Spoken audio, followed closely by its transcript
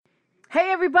Hey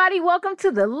everybody, welcome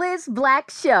to the Liz Black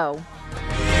Show.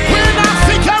 When I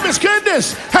think of his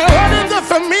goodness and what he did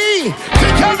for me,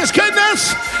 think of his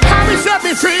goodness, how he set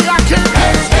me free. I can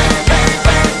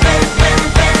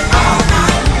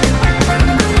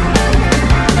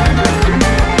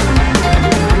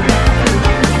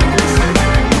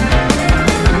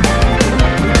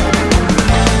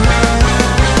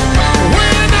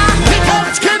when I think of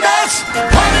his goodness,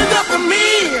 what he did for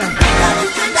me,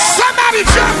 somebody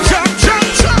jump, jump, jump,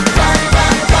 jump.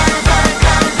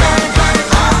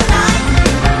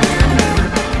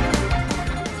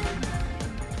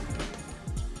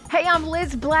 Hey, I'm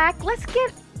Liz Black. Let's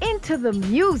get into the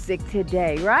music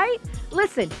today, right?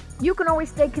 Listen, you can always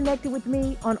stay connected with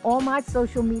me on all my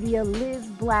social media, Liz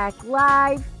Black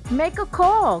Live. Make a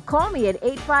call. Call me at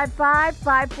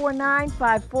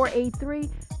 855-549-5483.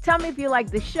 Tell me if you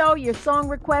like the show, your song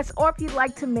requests, or if you'd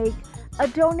like to make a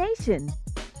donation.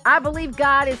 I believe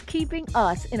God is keeping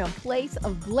us in a place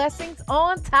of blessings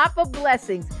on top of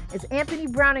blessings. It's Anthony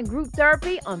Brown and Group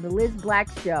Therapy on the Liz Black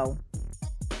Show.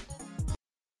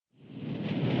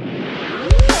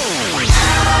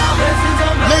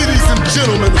 Ladies and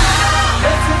gentlemen,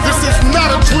 this is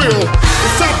not a drill.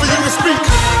 It's time for you to speak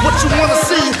what you want to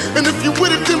see. And if you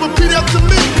with it, then repeat after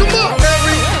me. Come on.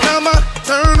 Every time I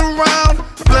turn around,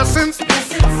 blessings,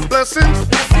 blessings.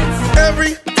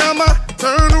 Every time I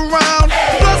turn around,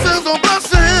 blessings on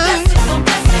blessings.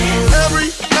 Every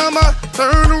time I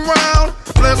turn around,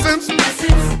 blessings,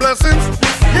 blessings.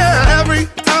 Yeah, every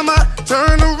time I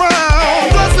turn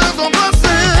around, blessings on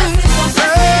blessings.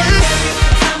 Hey.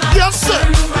 Yes, sir.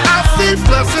 I see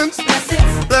blessings,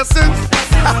 blessings.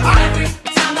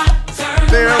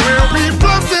 There will be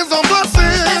blessings on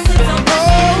blessings.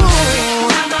 Oh,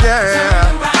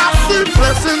 yeah. I see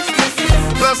blessings,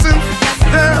 blessings.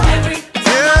 Yeah,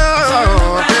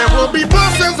 yeah. There will be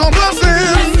blessings on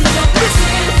blessings. The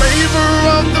favor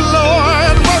of the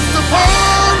Lord rests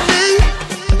upon me.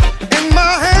 In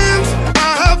my hands, I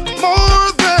have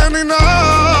more than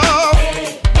enough.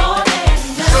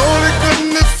 Surely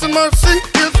goodness and mercy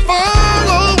is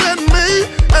following me,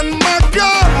 and my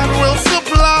God will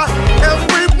supply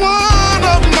every one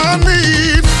of my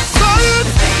needs. Say it.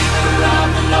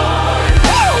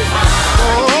 Woo!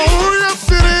 Oh, yes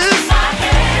it is.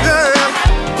 Yeah,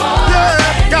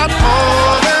 yeah, got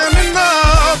more than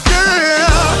enough.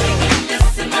 Yeah,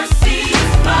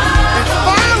 it's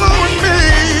following me,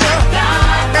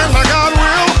 and my God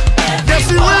will. Yes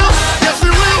he will. Yes he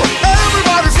will.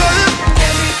 Everybody say it.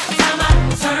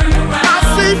 I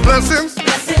see blessings,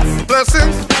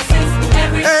 blessings.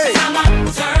 Hey,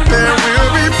 there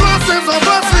will be blessings on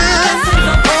blessings.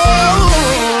 Oh,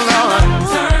 Lord.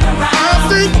 I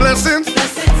see blessings,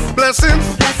 blessings.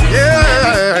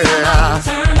 Yeah, yeah.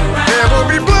 There will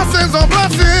be blessings on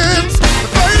blessings.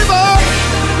 Favor.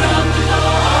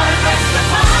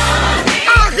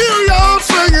 I hear y'all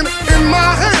singing. In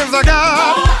my hands I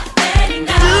got.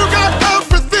 You got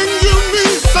everything you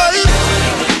need. Say it.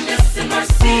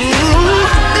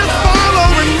 It's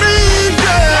following me,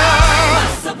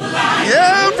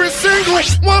 yeah. Every single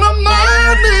one of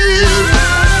my needs.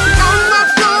 I'm not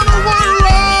gonna worry.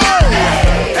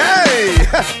 Hey,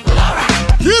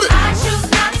 get it.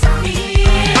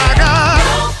 I got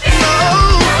no.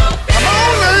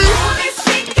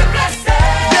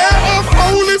 I'm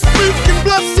only speaking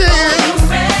blessings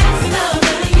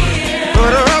for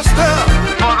the rest of.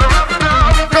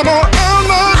 Come on,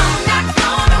 Alma.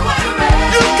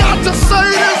 You got to say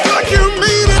this like you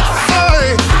mean it. Say,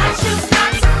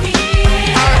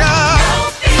 I got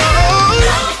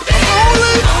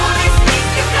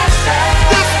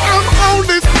I'm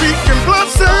only speaking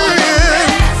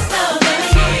blessings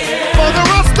for the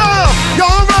rest of.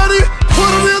 Y'all ready?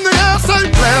 Put it in the air, say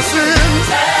blessings.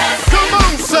 Come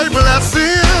on, say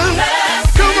blessings.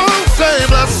 Come on, say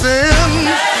blessings.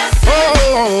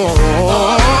 Oh,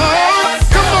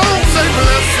 come on, say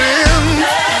blessings.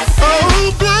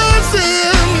 Oh,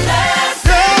 blessings.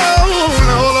 Oh,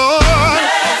 Lord,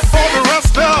 for the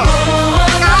rest of.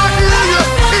 I hear you.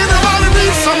 Anybody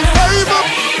need some favor?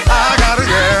 I got it,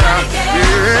 yeah,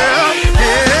 yeah,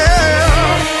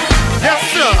 yeah. Yes,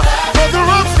 sir. For the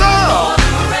rest of.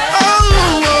 Oh,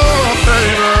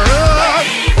 favor.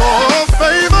 Oh,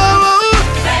 favor.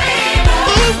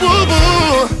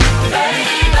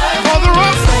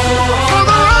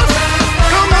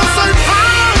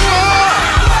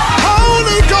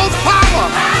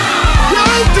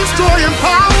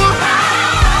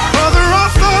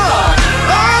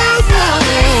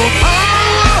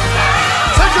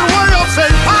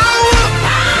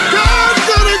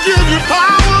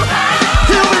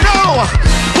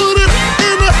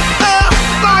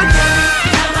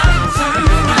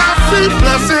 see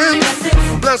blessings,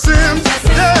 blessings,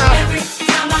 yeah.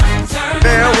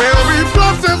 There will be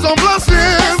blessings on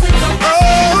blessings. Oh,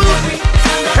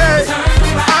 hey, I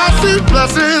see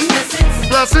blessings,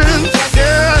 blessings,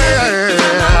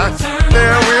 yeah.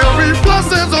 There will be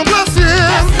blessings on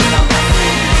blessings.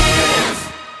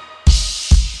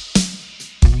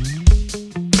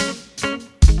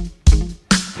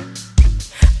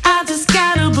 I just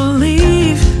gotta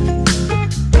believe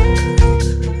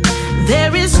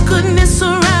there is goodness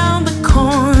around the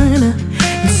corner,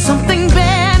 and something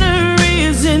better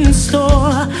is in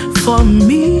store for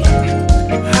me.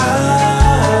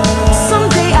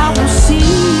 Someday I will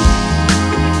see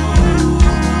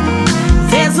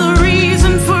there's a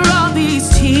reason for all these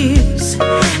tears,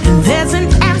 and there's an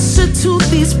answer to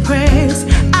these prayers.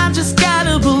 I just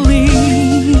gotta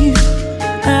believe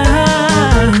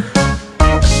that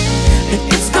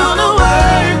it's gonna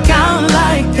work out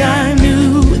like I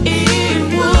knew it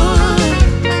would.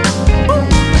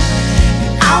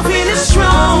 I'll finish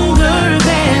stronger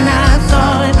than I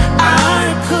thought I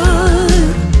could.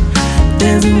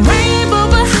 There's a rainbow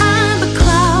behind the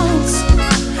clouds,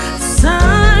 the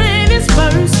sun is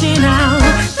bursting out.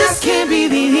 This can't be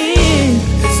the end.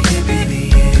 This can't be the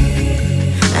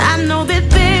end. I know that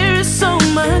there is so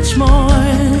much more,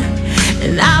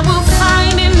 and I will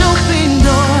find an open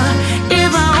door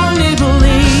if I only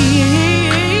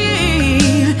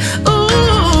believe.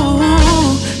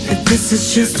 Ooh, that this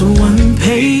is just one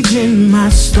page in my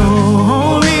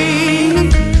story,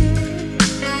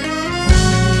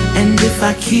 and if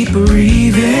I keep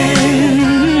breathing,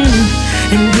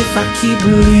 and if I keep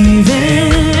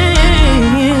believing,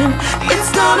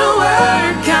 it's gonna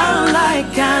work out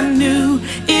like I knew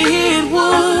it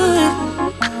would.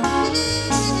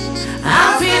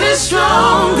 I feel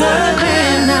stronger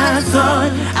than I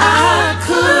thought I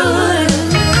could.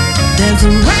 There's a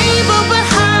rainbow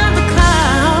behind the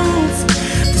clouds,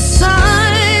 the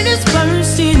sun is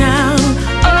bursting out.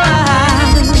 Oh,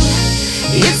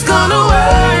 it's gonna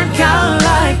work out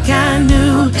like I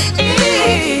knew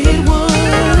it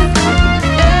would.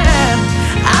 Yeah.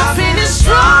 I feel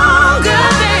stronger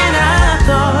than I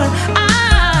thought I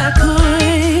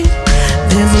could.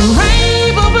 There's a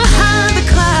rainbow behind the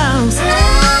clouds,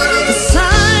 the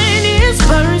sun is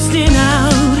bursting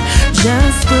out.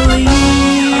 Just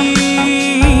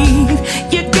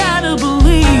believe, you gotta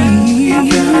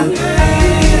believe.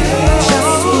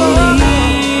 Just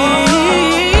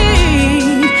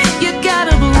believe, you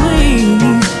gotta believe.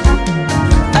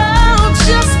 Oh,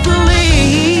 just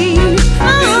believe.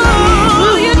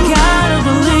 Oh, you gotta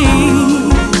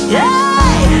believe.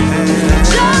 Yeah,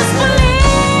 just believe.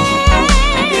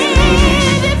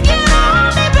 If you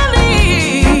only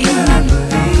believe.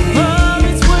 Oh,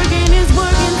 it's working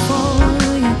for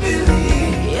you.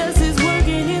 Yes, it's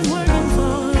working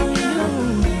for you.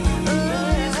 Oh,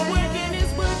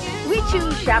 it's working. We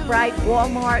choose ShopRite,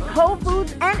 Walmart, Whole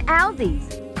Foods, and Aldi's.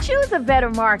 Choose a better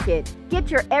market. Get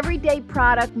your everyday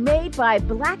product made by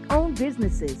Black-owned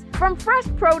businesses. From fresh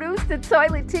produce to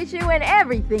toilet tissue and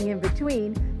everything in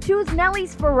between, choose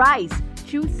Nellie's for rice.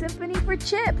 Choose Symphony for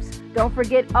chips. Don't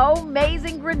forget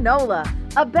amazing granola.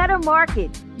 A better market.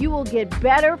 You will get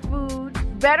better food,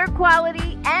 better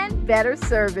quality, and better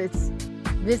service.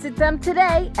 Visit them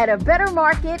today at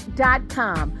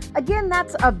abettermarket.com. Again,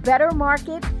 that's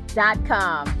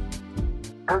abettermarket.com.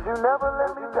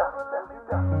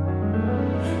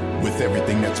 With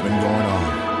everything that's been going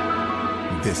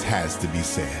on, this has to be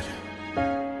said.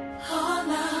 All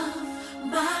of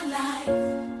my life,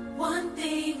 one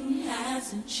thing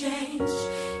hasn't changed.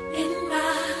 In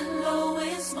my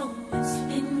lowest moments,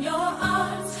 in your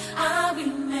arms I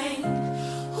remain.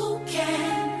 Who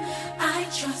can I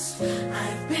trust?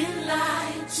 I've been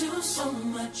lied to so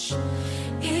much.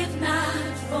 If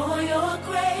not for your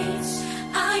grace,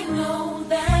 I know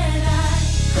that I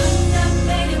couldn't have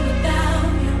made it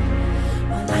without you.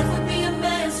 My life would be a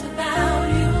mess without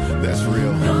you. That's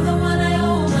real. You're the one I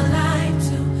owe my life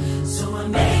to, so I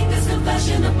make this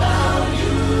confession about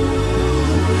you.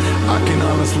 I can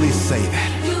honestly say that.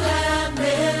 You have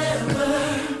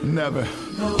never, Never.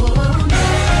 no,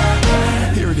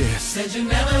 never. Here it is. Said you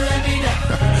never let me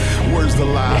down. Where's the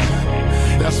lie?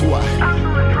 That's why.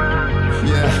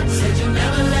 Yeah. Said you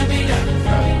never let me down.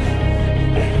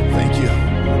 Thank you,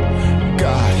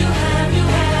 God. You have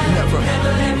Never.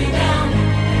 let me down.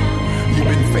 You've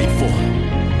been faithful.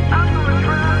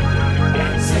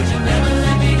 Said you never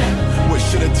let me down. What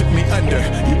should have took me under,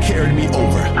 you carried me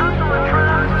over.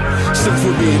 Since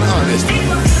we're being honest,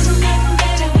 Couldn't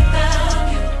make it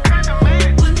without you.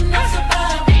 Wouldn't have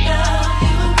survived without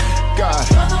you. God,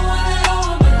 You're the one I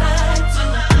owe my life to.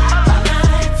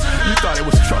 you thought it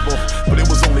was trouble.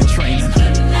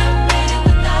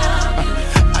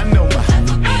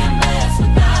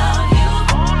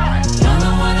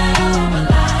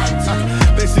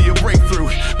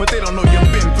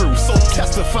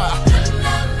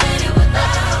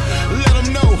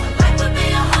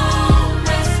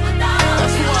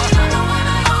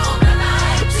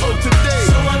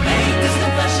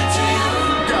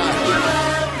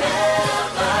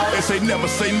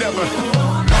 never say never.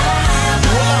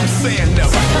 Well, I'm saying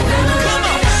never. Come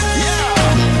on. Yeah.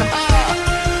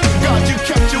 God, you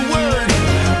kept your word.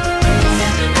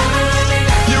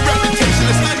 Your reputation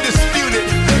is undisputed.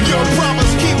 You're a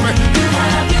promise keeper.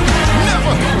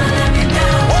 Never.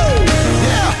 Woo.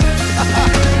 Yeah.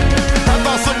 I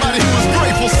thought somebody who was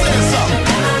grateful said something.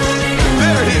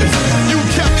 There it is. You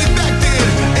kept me back then,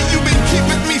 and you've been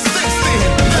keeping me since then.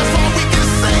 That's why we can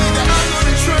say that I'm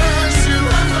gonna trust you.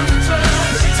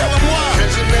 Tell them why.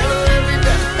 'Cause you never let me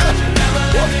down.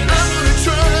 I'm gonna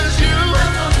trust you.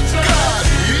 God,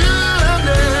 you have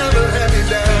never let me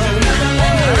down.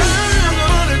 I'm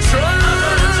gonna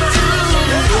trust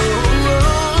you.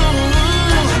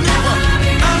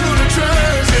 I'm gonna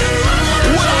trust you.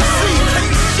 What I see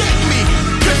can't shake me,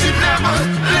 'cause you never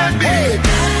let me.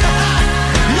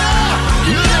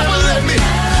 You never let me.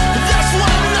 That's why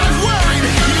I'm not worried.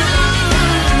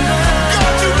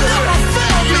 God, you never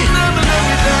failed me.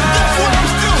 That's why I'm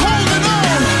still holding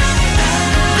on.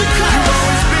 Because you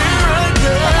always been right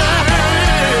there.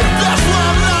 That's why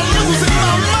I'm not losing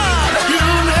my mind. You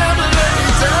never let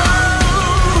me down.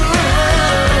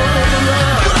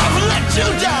 But I've let you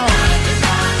down.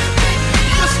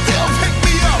 You still pick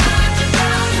me up.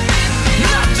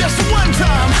 Not just one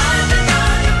time,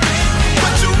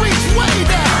 but you reach way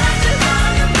down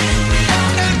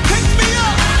and picked me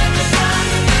up.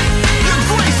 Your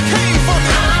grace came for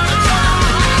me.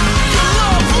 Your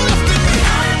love lifted me.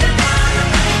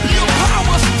 Your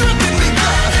power strengthened me,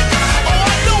 God. Oh,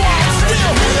 I know I'm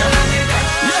still here.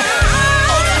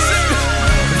 Yeah. Oh, that's it.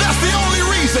 That's the only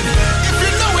reason. If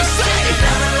you know it, say it.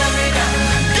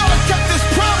 God kept this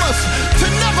promise to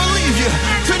never leave you,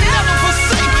 to never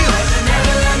forsake you.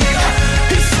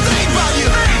 He stayed by you.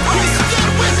 He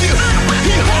stood with you.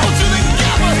 He holds you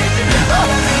together.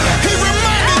 He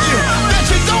reminded you that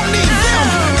you don't need them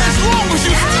as long as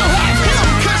you still have him,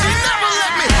 'cause he never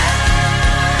let me.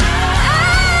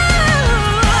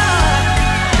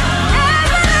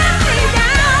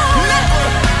 Never.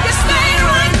 You stayed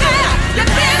right there.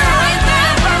 You've been right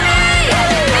there for me.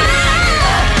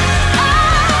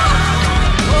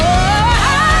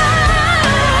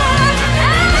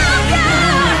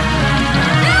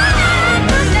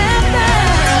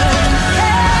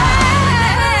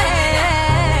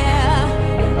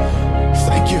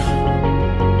 Thank you,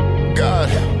 God.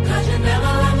 'Cause you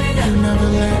never let me down. You never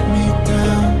let me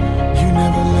down. You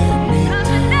never let me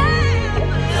down.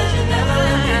 'Cause you never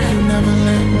let me down. You never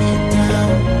let me down.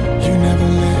 You never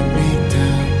let me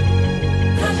down.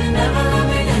 'Cause you never let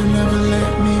me You down. never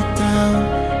let me down.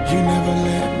 You never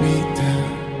let me down.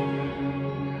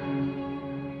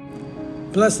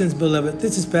 Blessings, beloved.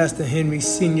 This is Pastor Henry,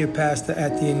 Senior Pastor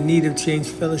at the In Need of Change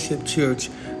Fellowship Church,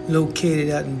 located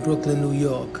out in Brooklyn, New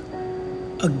York.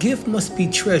 A gift must be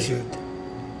treasured,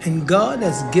 and God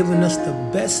has given us the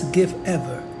best gift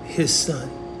ever, His Son.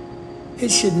 It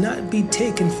should not be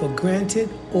taken for granted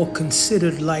or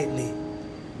considered lightly.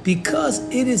 Because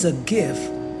it is a gift,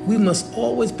 we must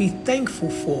always be thankful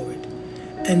for it.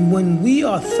 And when we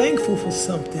are thankful for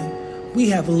something, we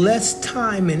have less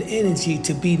time and energy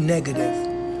to be negative.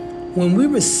 When we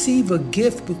receive a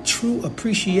gift with true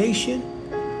appreciation,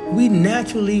 we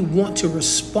naturally want to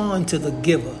respond to the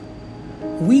giver.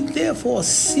 We therefore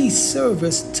see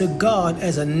service to God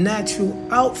as a natural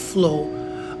outflow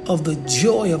of the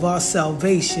joy of our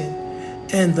salvation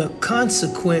and the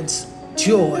consequence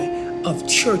joy of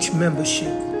church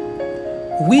membership.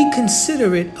 We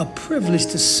consider it a privilege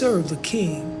to serve the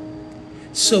King.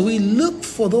 So we look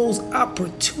for those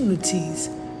opportunities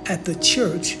at the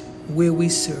church where we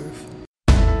serve.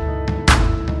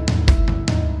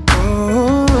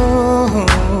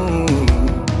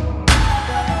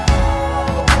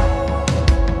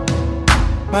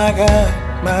 My God,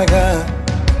 my God.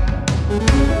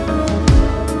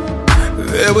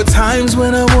 There were times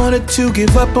when I wanted to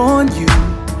give up on you.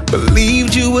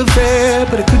 Believed you were there,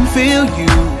 but I couldn't feel you.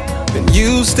 Then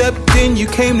you stepped in, you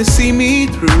came to see me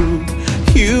through.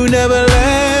 You never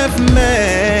left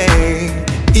me.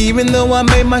 Even though I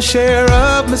made my share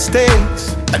of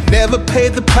mistakes, I never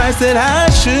paid the price that I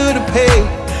should have paid.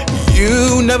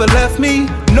 You never left me,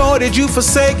 nor did you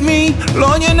forsake me.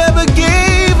 Lord, you never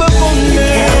gave up on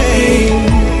me.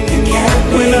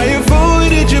 When I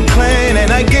avoided your plan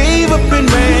and I gave up and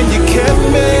ran, you kept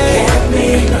me.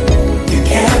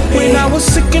 When I was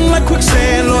sinking like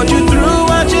quicksand, Lord, you threw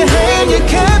out your hand, you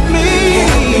kept me.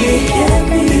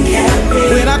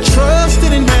 When I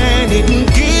trusted in man,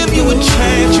 didn't give you a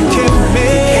chance, you kept me.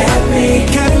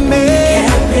 Kept me.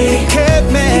 Kept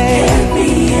me.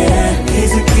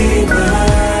 He's a keeper.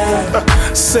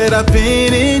 said I've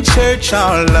been in church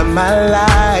all of my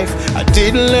life. I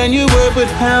didn't learn your word, but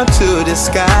how to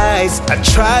disguise. I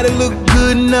try to look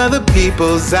good in other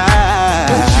people's eyes,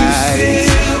 but you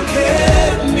still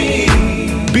kept me.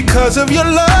 Because of your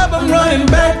love, I'm running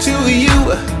back to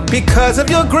you. Because of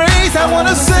your grace, I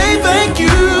wanna say thank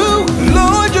you.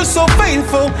 Lord, you're so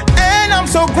faithful, and I'm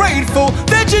so grateful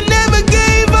that you never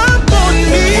gave up on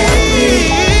me.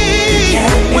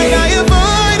 When I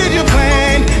avoided your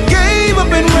plan, gave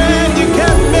up and ran, you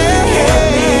kept me.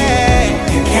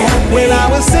 When I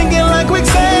was sinking like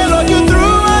quicksand, Lord, you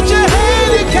threw out your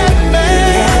hand, you kept me.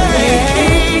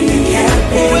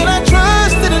 When I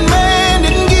trusted in man,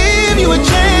 didn't give you a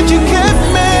chance, you kept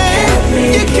me.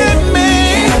 You kept me.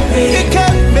 You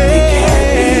kept me.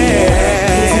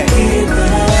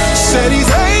 Said he's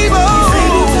able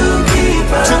to keep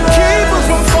us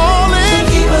from falling,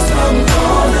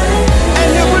 and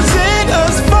he'll present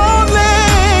us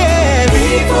falling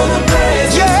before the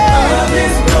presence of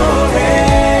his glory.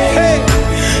 Hey,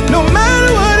 no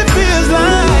matter what it feels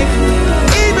like,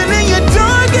 even in your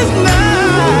darkest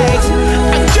nights,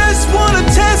 I just want to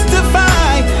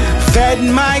testify that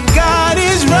my God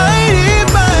is right here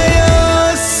by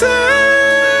your side.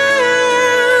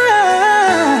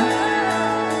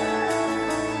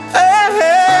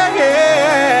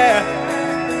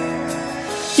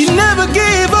 You never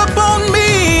gave up on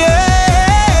me.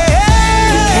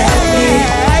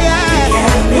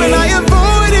 When I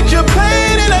avoided your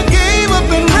plan and I gave up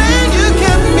and ran, you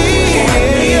kept me.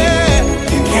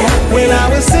 When I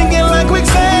was sinking like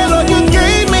quicksand, Lord, you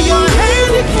gave me your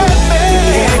hand, you kept me.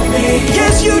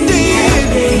 Yes, you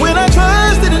did. When I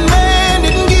trusted in man,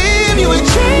 didn't give you a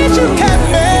chance, you kept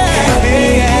me.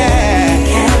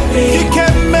 You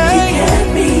kept me.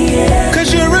 'Cause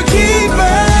you're a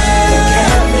keeper.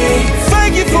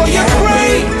 Thank you for your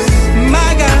grace,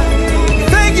 my God.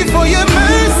 Thank you for your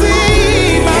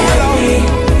mercy, my Lord.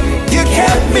 You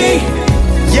kept me.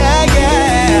 Yeah,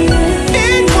 yeah.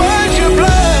 It was your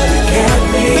blood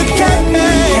that kept me.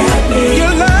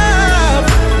 Your love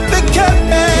that kept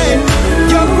me.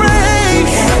 Your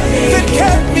grace that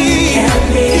kept me.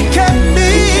 You kept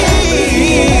me.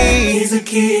 He's a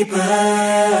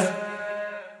keeper.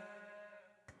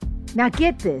 Now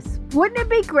get this, wouldn't it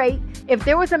be great if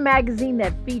there was a magazine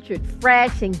that featured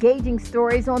fresh, engaging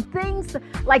stories on things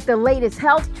like the latest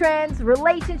health trends,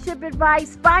 relationship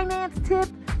advice, finance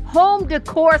tips, home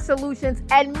decor solutions,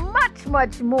 and much,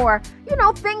 much more? You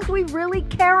know, things we really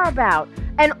care about.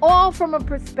 And all from a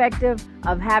perspective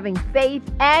of having faith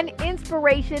and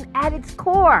inspiration at its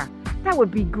core. That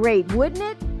would be great, wouldn't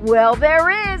it? Well,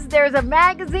 there's a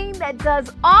magazine that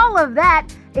does all of that.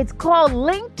 It's called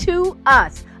Link to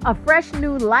Us, a fresh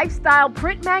new lifestyle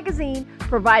print magazine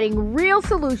providing real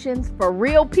solutions for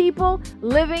real people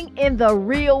living in the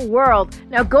real world.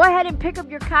 Now go ahead and pick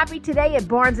up your copy today at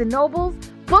Barnes & Noble's,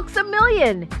 Books A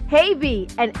Million, Hy-Vee,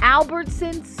 and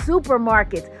Albertsons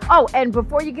supermarkets. Oh, and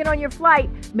before you get on your flight,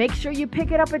 make sure you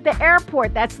pick it up at the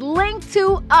airport. That's Link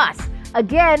to Us.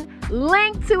 Again,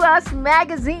 Link to Us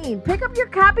magazine. Pick up your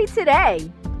copy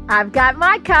today. I've got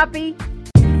my copy.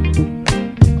 All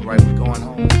right, we're going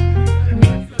home.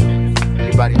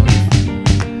 Anybody on this?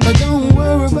 But don't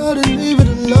worry about it, leave it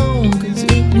alone, 'cause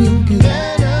it will get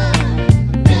better.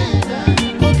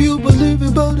 Hope you believe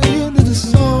it by the end of the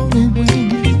song. It will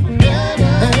get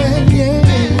better.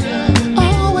 Yeah.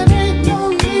 Oh, it ain't no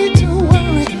need to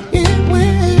worry. It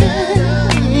will.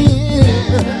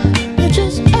 You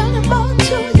just add more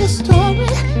to your story.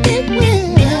 It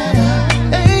will.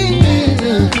 Hey.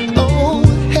 Oh,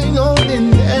 hang on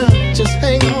in there. Just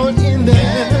hang on in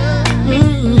there.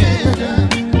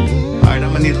 Alright,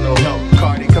 I'm gonna need a little help.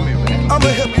 Cardi, come here, man. I'ma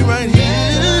help you right here.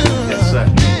 Yes, sir.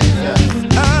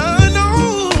 Yeah. I know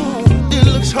it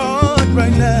looks hard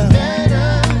right now.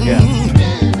 Yeah.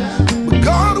 But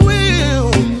God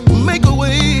will make a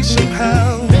way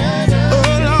somehow. Oh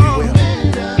Lord,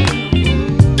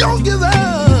 don't give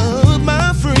up,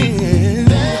 my friend.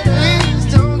 Please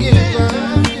don't give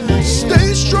up.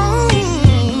 Stay strong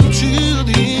till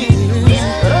the end.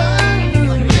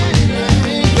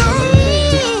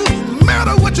 No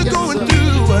matter what you're going through,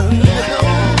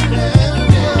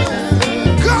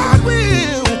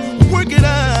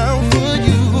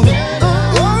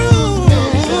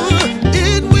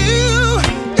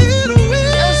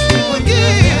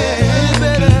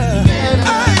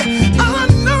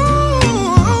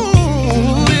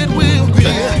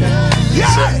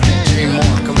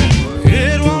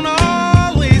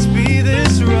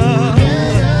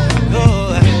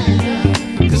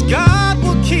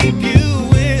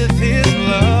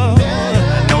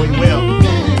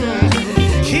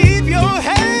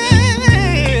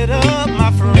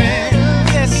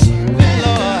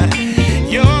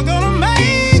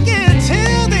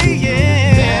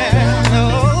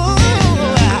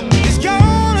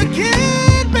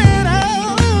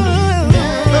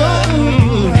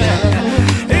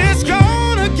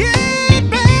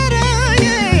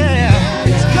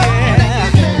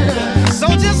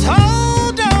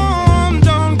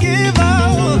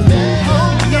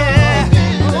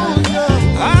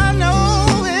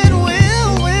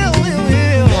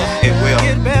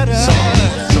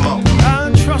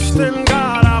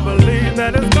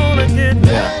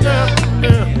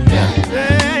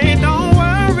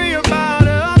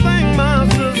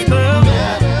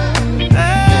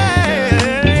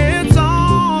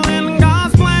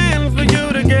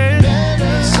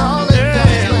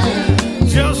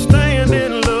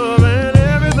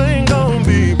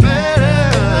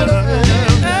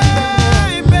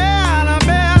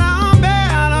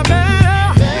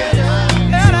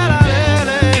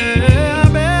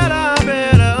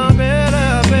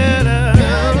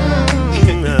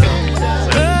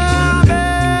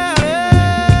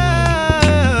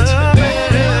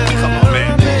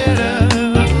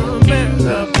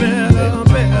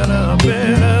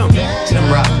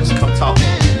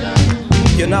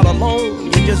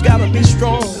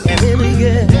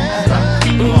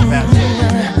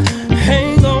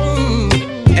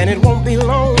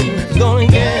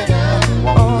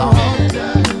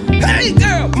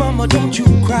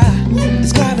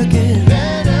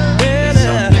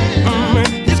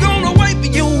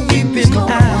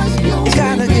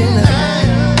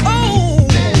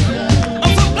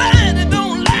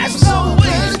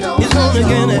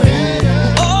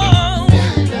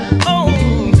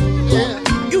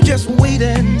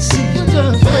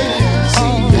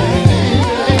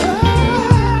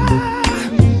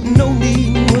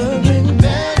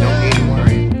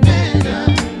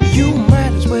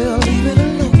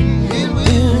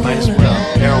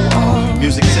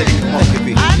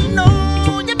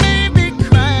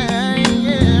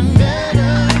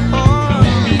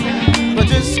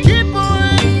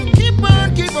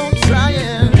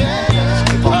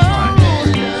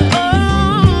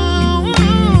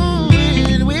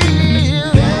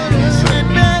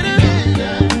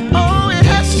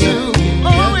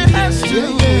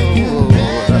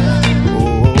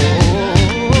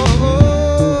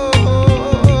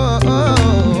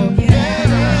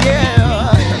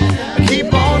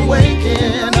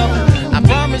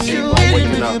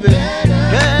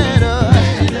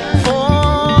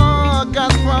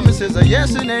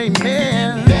 yes and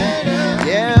amen.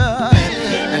 Yeah,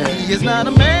 and he is not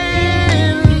a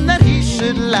man that he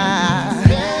should lie.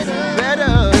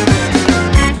 Better.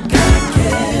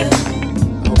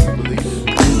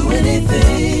 Do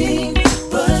anything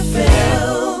but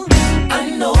fail. I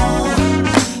know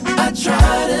I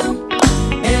tried him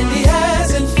and he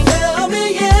hasn't failed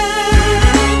me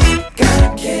yet.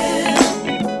 God can't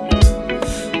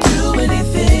do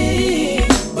anything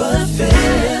but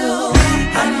fail.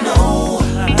 I know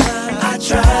I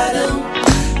tried him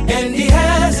and he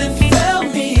hasn't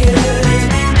failed me yet.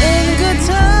 In good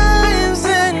times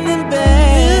and in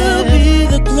bad, he'll be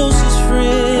the closest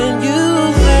friend you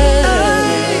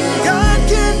have. God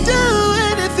can do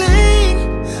anything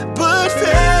but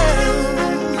fail.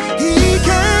 He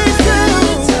can't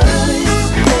Times do.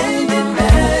 and in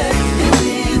bad, he'll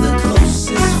be the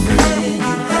closest friend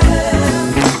you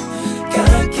have.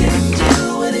 God can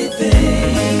do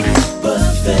anything but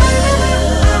fail.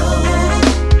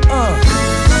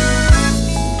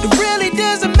 It really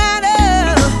doesn't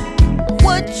matter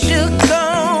what you're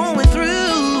going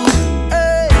through.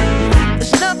 Hey,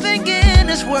 there's nothing in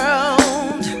this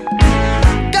world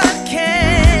God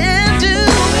can't do.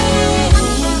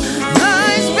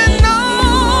 Life's been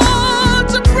known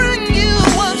to bring you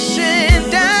ups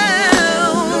and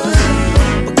downs,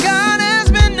 but God has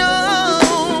been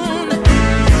known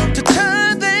to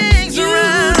turn things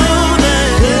around.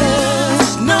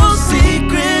 There's no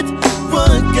secret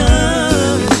what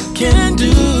God can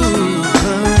do,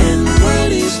 and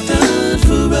what He's done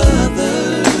for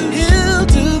others, He'll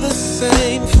do the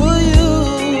same for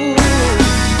you.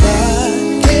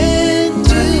 God can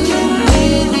do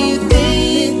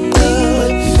anything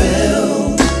but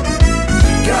fail.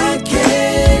 God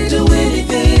can do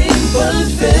anything but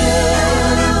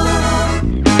fail.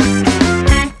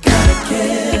 God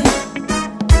can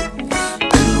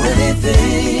do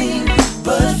anything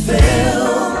but fail.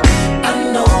 I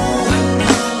know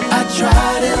I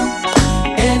tried him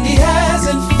and he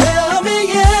hasn't failed me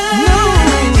yet.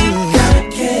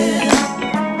 God can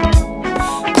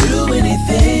do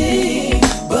anything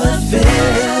but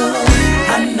fail.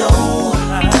 I know I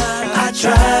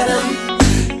tried him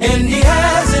and he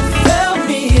hasn't failed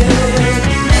me yet.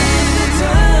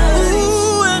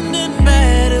 Ooh, and in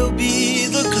bad he'll be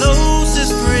the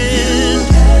closest friend.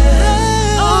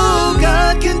 Oh,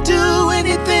 God can do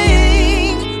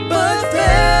anything but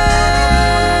fail.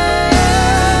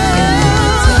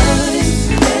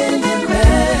 And in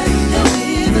bad he'll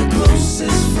be the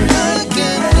closest friend.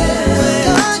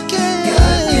 God can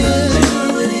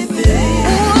do anything.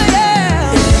 Oh,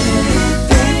 yeah.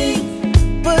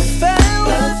 Anything but fail.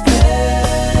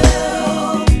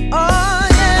 Oh,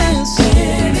 yes.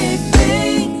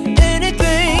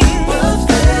 Anything but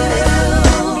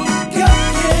fail.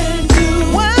 God can do.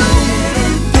 Well,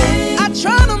 I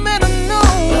tried him and I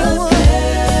know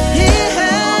he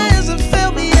hasn't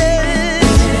failed me yet.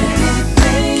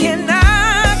 Can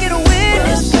I get a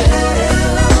witness?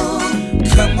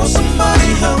 Come on,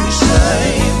 somebody help me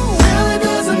say. Really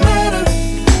doesn't matter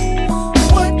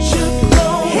what you're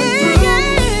going through.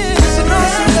 There's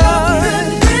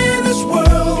nothing in this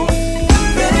world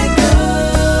that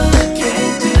God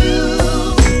can't do.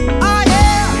 Oh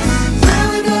yeah,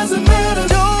 really doesn't matter.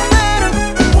 Don't matter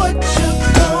what you're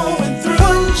going through.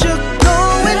 What you're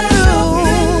going through.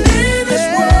 In this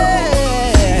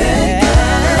world that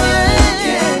God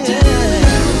can't do.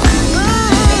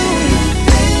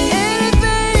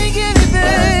 Anything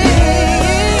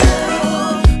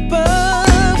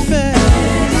but fail.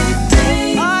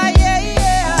 Oh yeah,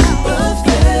 yeah.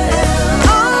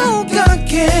 Oh, God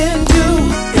can do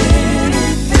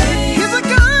anything. He's a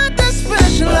God that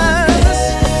specializes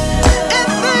in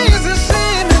things that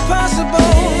seem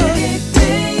impossible.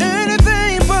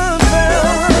 Anything but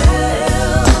fail.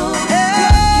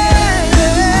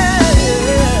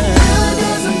 It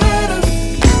doesn't matter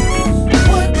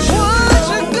what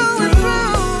you're going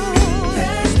through.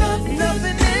 There's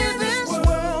nothing in this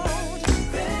world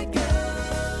that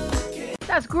God can.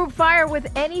 That's Group Fire with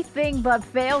Anything But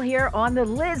Fail here on the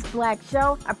Liz Black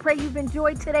Show. I pray you've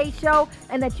enjoyed today's show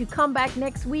and that you come back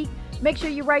next week. Make sure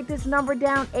you write this number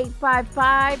down,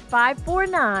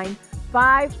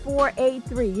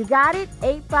 855-549-5483. You got it?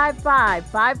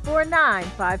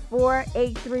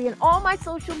 855-549-5483. And all my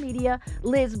social media,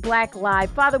 Liz Black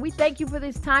Live. Father, we thank you for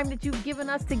this time that you've given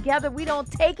us together. We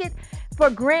don't take it for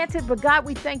granted, but God,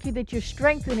 we thank you that you're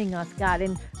strengthening us, God,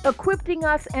 and equipping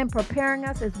us and preparing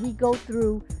us as we go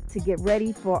through to get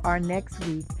ready for our next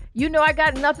week. You know I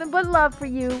got nothing but love for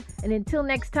you. And until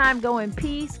next time, go in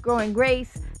peace, grow in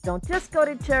grace. Don't just go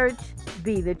to church,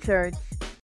 be the church.